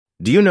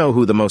Do you know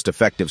who the most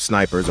effective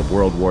snipers of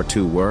World War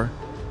II were?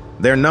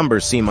 Their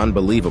numbers seem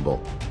unbelievable.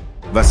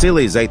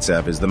 Vasily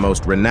Zaitsev is the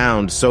most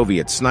renowned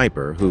Soviet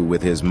sniper who,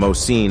 with his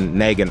Mosin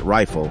Nagant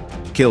rifle,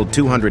 killed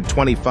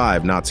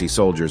 225 Nazi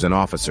soldiers and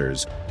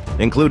officers,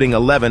 including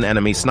 11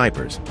 enemy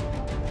snipers.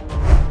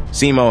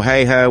 Simo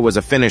Häyhä was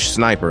a Finnish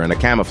sniper and a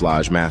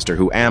camouflage master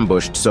who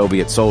ambushed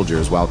Soviet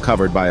soldiers while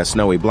covered by a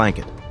snowy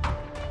blanket.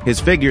 His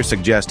figures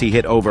suggest he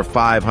hit over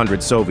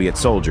 500 Soviet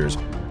soldiers,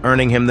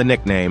 earning him the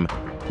nickname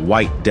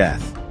White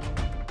Death.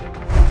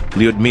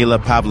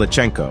 Lyudmila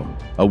Pavlichenko,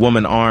 a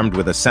woman armed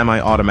with a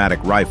semi-automatic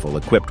rifle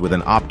equipped with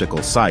an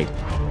optical sight,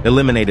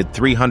 eliminated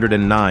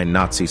 309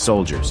 Nazi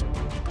soldiers.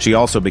 She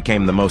also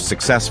became the most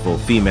successful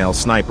female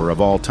sniper of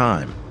all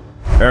time.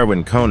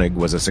 Erwin Koenig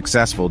was a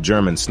successful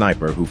German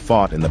sniper who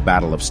fought in the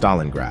Battle of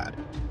Stalingrad.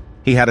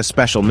 He had a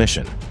special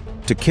mission: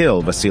 to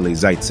kill Vasily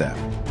Zaitsev.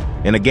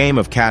 In a game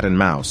of cat and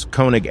mouse,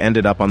 Koenig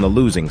ended up on the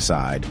losing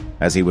side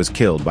as he was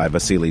killed by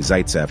Vasily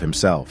Zaitsev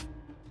himself.